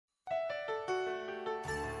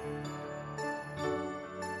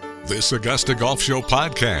This Augusta Golf Show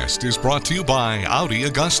podcast is brought to you by Audi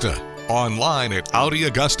Augusta. Online at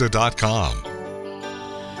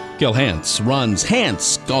AudiAugusta.com. Gil Hanse runs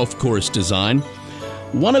Hanse Golf Course Design.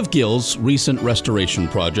 One of Gil's recent restoration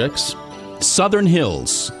projects, Southern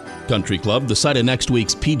Hills Country Club, the site of next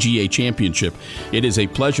week's PGA Championship. It is a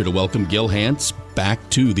pleasure to welcome Gil Hanse back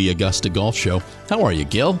to the Augusta Golf Show. How are you,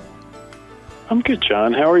 Gil? I'm good,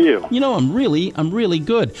 John. How are you? You know, I'm really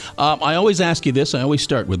good. I always ask you this. I always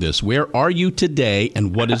start with this. Where are you today,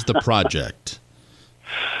 and what is the project?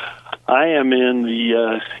 I am in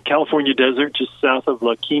the California desert, just south of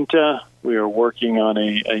La Quinta. We are working on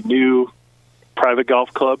a new private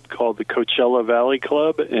golf club called the Coachella Valley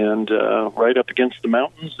Club, and right up against the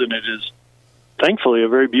mountains, and it is thankfully a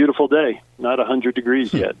very beautiful day. Not 100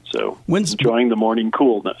 degrees yet, so enjoying the morning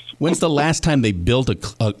coolness. When's the last time they built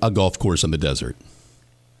a golf course in the desert?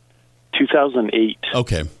 2008.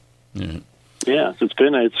 Okay. Yeah,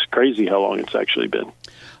 it's crazy how long it's actually been.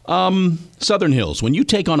 Southern Hills. When you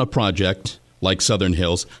take on a project like Southern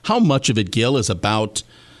Hills, how much of it, Gil, is about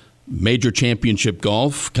major championship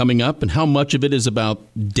golf coming up, and how much of it is about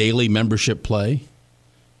daily membership play?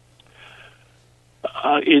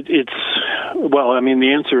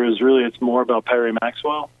 The answer is really it's more about Perry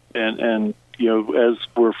Maxwell, and you know, as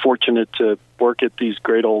we're fortunate to work at these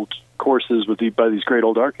great old courses by these great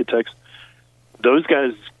old architects, those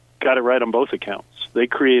guys got it right on both accounts. They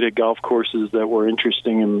created golf courses that were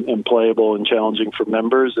interesting and playable and challenging for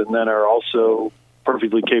members, and then are also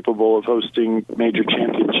perfectly capable of hosting major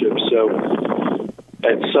championships. So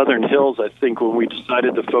at Southern Hills, I think when we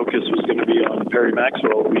decided the focus was going to be on Perry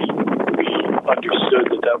Maxwell, we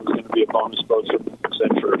understood that was going to be a bonus set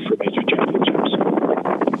for major championships.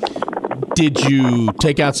 Did you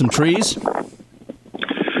take out some trees?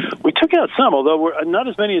 We took out some, although not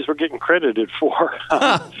as many as we're getting credited for.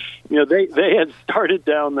 You know, they had started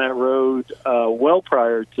down that road well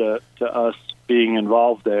prior to us being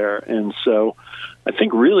involved there, and so I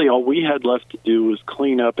think really all we had left to do was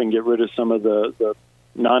clean up and get rid of some of the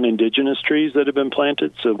non-indigenous trees that have been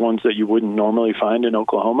planted, so ones that you wouldn't normally find in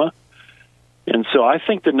Oklahoma. And so I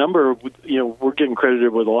think the number, you know, we're getting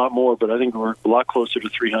credited with a lot more, but I think we're a lot closer to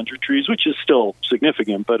 300 trees, which is still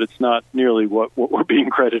significant, but it's not nearly what we're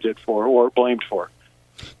being credited for or blamed for.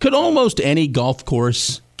 Could almost any golf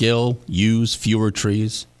course, Gil, use fewer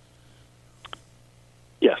trees?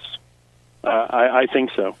 Yes, I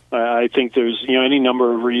think so. I think there's, you know, any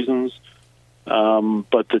number of reasons,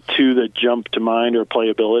 but the two that jump to mind are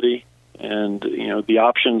playability and, you know, the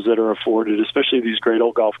options that are afforded, especially these great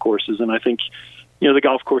old golf courses. And I think, you know, the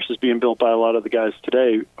golf courses being built by a lot of the guys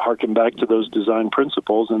today harken back to those design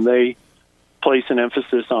principles, and they place an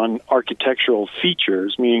emphasis on architectural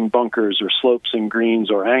features, meaning bunkers or slopes and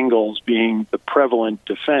greens or angles being the prevalent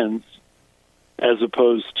defense, as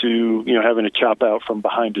opposed to, you know, having to chop out from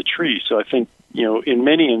behind a tree. So I think, you know, in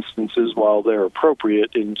many instances, while they're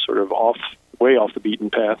appropriate in sort of way off the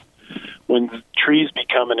beaten path, when trees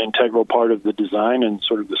become an integral part of the design and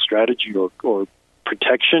sort of the strategy or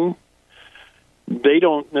protection, they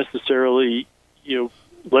don't necessarily, you know,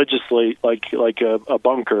 legislate like a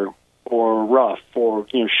bunker or rough, or,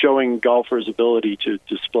 you know, showing golfers' ability to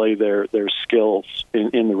display their skills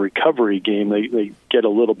in the recovery game. They get a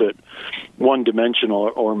little bit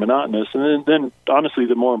one-dimensional or monotonous. And then honestly,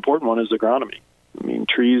 the more important one is agronomy. I mean,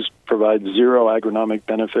 trees provide zero agronomic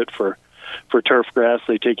benefit for turf grass.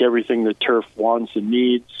 They take everything that turf wants and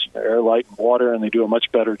needs, air, light, and water, and they do a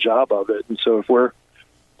much better job of it. And so if we're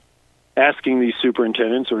asking these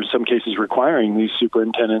superintendents, or in some cases requiring these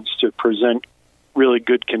superintendents to present really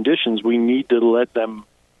good conditions, we need to let them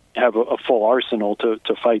have a full arsenal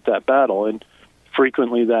to fight that battle. And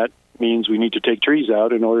frequently that means we need to take trees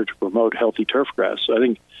out in order to promote healthy turf grass. So I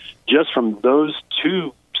think just from those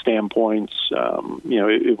two standpoints, you know,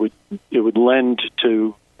 it would lend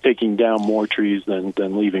to taking down more trees than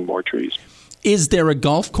leaving more trees. Is there a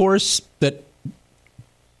golf course that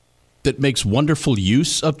makes wonderful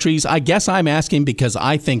use of trees? I guess I'm asking because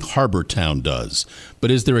I think Harbor Town does. But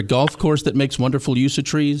is there a golf course that makes wonderful use of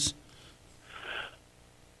trees?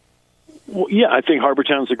 Well, yeah, I think Harbor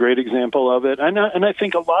Town's a great example of it. And I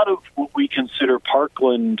think a lot of what we consider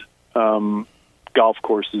parkland golf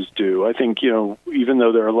courses do. I think, you know, even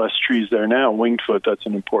though there are less trees there now, Wingfoot, that's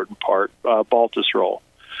an important part. Baltusrol.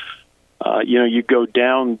 You know, you go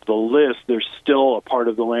down the list, there's still a part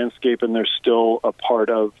of the landscape, and there's still a part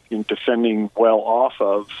of defending well off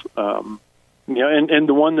of. You know, and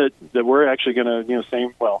the one that we're actually going to, you know, say,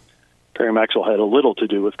 well, Perry Maxwell had a little to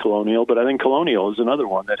do with Colonial, but I think Colonial is another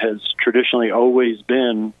one that has traditionally always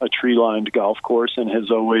been a tree-lined golf course and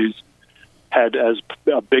has always had as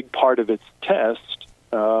a big part of its test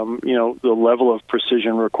the level of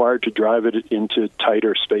precision required to drive it into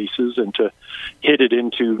tighter spaces and to hit it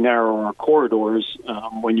into narrower corridors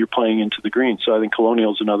when you're playing into the green. So I think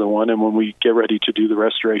Colonial is another one. And when we get ready to do the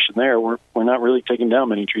restoration there, we're not really taking down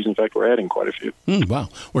many trees. In fact, we're adding quite a few. Wow.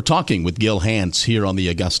 We're talking with Gil Hanse here on the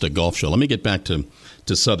Augusta Golf Show. Let me get back to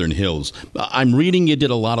Southern Hills. I'm reading you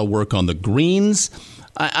did a lot of work on the greens.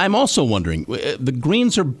 I'm also wondering, the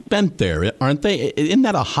greens are bent there, aren't they? Isn't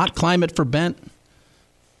that a hot climate for bent?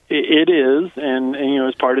 It is, and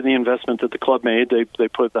as part of the investment that the club made, they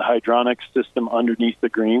put the hydronic system underneath the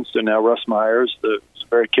greens. So now Russ Myers, the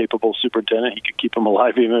very capable superintendent, he could keep them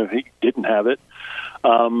alive even if he didn't have it.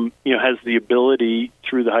 Has the ability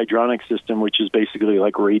through the hydronic system, which is basically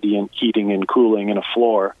like radiant heating and cooling in a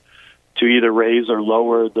floor, to either raise or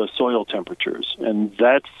lower the soil temperatures, and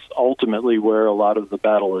that's ultimately where a lot of the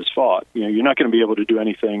battle is fought. You're not going to be able to do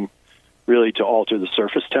anything really to alter the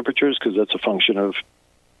surface temperatures because that's a function of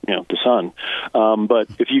the sun. But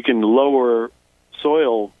if you can lower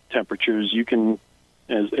soil temperatures, you can,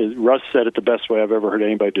 as Russ said it the best way I've ever heard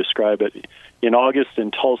anybody describe it, in August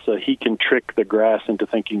in Tulsa, he can trick the grass into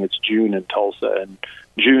thinking it's June in Tulsa. And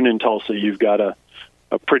June in Tulsa, you've got a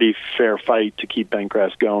pretty fair fight to keep bent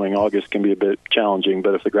grass going. August can be a bit challenging,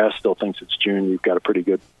 but if the grass still thinks it's June, you've got a pretty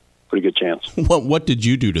good chance. What did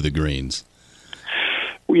you do to the greens?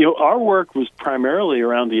 Our work was primarily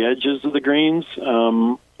around the edges of the greens.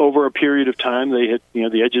 Over a period of time, they had,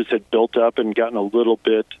 the edges had built up and gotten a little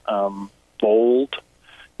bit bold,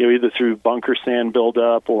 either through bunker sand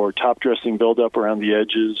buildup or top dressing buildup around the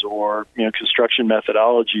edges, or construction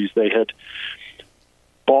methodologies.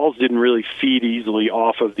 Balls didn't really feed easily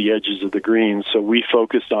off of the edges of the greens, so we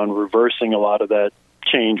focused on reversing a lot of that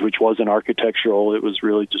change, which wasn't architectural. It was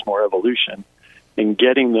really just more evolution, and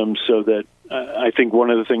getting them so that I think one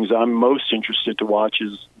of the things I'm most interested to watch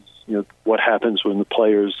is what happens when the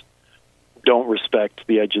players don't respect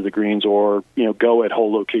the edge of the greens, or go at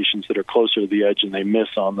hole locations that are closer to the edge and they miss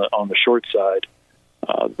on the short side.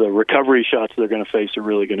 The recovery shots they're going to face are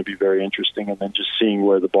really going to be very interesting, and then just seeing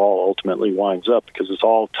where the ball ultimately winds up, because it's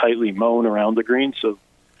all tightly mown around the green.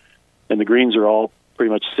 And the greens are all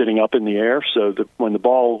pretty much sitting up in the air, so that when the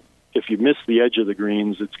ball, if you miss the edge of the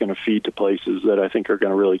greens, it's going to feed to places that I think are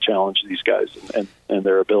going to really challenge these guys and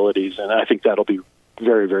their abilities. And I think that'll be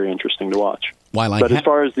very, very interesting to watch. But as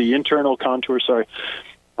far as the internal contour,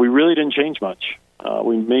 we really didn't change much.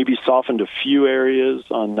 We maybe softened a few areas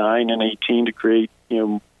on 9 and 18 to create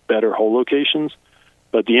better hole locations,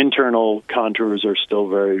 but the internal contours are still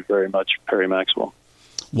very, very much Perry Maxwell.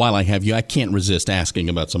 While I have you, I can't resist asking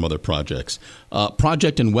about some other projects.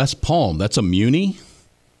 Project in West Palm, that's a muni?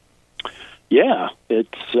 Yeah,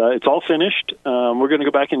 it's all finished. We're going to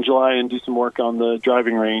go back in July and do some work on the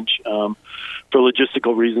driving range. For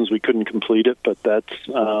logistical reasons, we couldn't complete it, but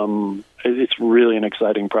it's really an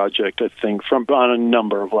exciting project, I think, on a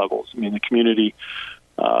number of levels. I mean, the community,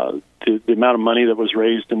 the amount of money that was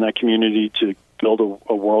raised in that community to build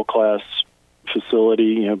a world-class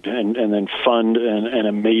facility, and then fund an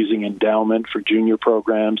amazing endowment for junior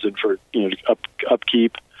programs and for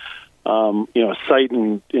upkeep. A site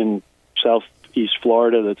in southeast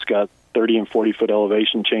Florida that's got 30 and 40-foot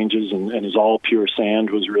elevation changes and is all pure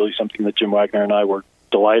sand was really something that Jim Wagner and I were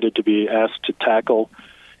delighted to be asked to tackle.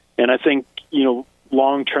 And I think,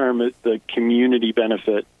 long-term, the community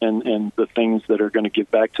benefit and the things that are going to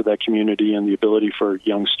give back to that community, and the ability for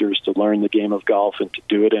youngsters to learn the game of golf and to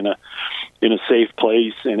do it in a safe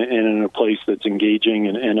place and in a place that's engaging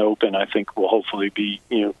and open, I think will hopefully be,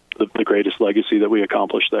 the greatest legacy that we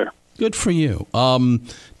accomplish there. Good for you.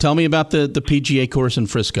 Tell me about the PGA course in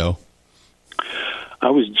Frisco. I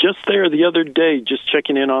was just there the other day, just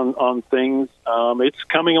checking in on things. It's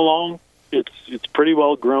coming along. It's pretty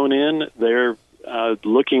well grown in. They're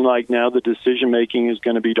looking like now the decision-making is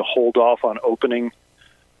going to be to hold off on opening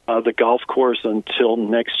the golf course until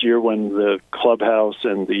next year, when the clubhouse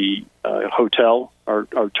and the hotel are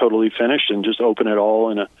totally finished, and just open it all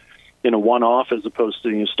in a one-off, as opposed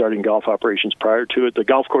to starting golf operations prior to it. The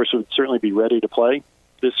golf course would certainly be ready to play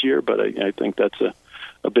this year, but I think that's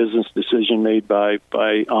a business decision made by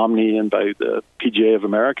Omni and by the PGA of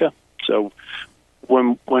America. So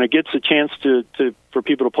when it gets a chance for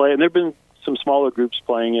people to play, and there have been some smaller groups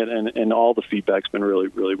playing it, and all the feedback's been really,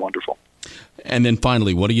 really wonderful. And then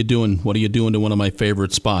finally, what are you doing? What are you doing to one of my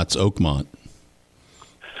favorite spots, Oakmont?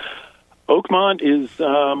 Oakmont is,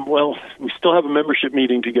 we still have a membership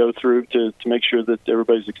meeting to go through to make sure that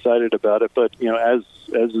everybody's excited about it. But, as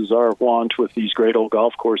is our wont with these great old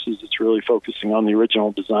golf courses, it's really focusing on the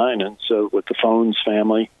original design. And so with the Phones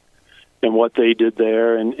family and what they did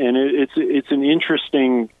there, and it's an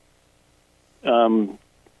interesting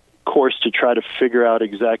course to try to figure out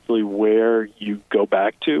exactly where you go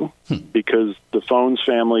back to, because the Phones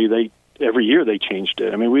family, every year they changed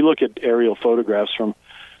it. I mean, we look at aerial photographs from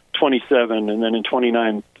 27, and then in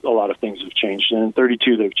 29, a lot of things have changed. And in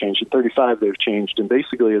 32, they've changed. In 35, they've changed. And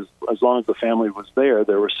basically, as long as the family was there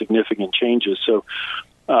were significant changes. So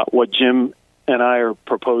what Jim and I are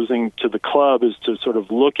proposing to the club is to sort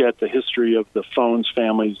of look at the history of the Phones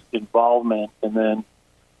family's involvement and then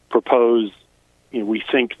propose, we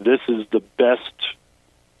think this is the best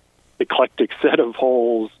eclectic set of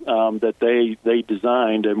holes that they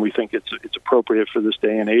designed, and we think it's appropriate for this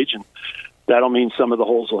day and age. And that'll mean some of the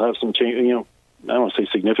holes will have some change, I don't want to say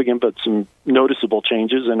significant, but some noticeable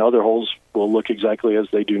changes, and other holes will look exactly as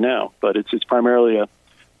they do now. But it's primarily a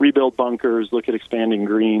rebuild bunkers, look at expanding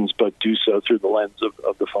greens, but do so through the lens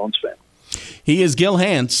of the Phones family. He is Gil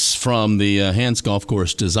Hanse from the Hanse Golf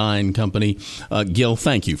Course Design Company. Gil,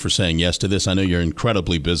 thank you for saying yes to this. I know you're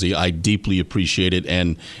incredibly busy. I deeply appreciate it,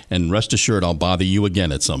 and rest assured I'll bother you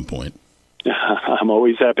again at some point. I'm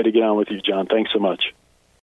always happy to get on with you, John. Thanks so much.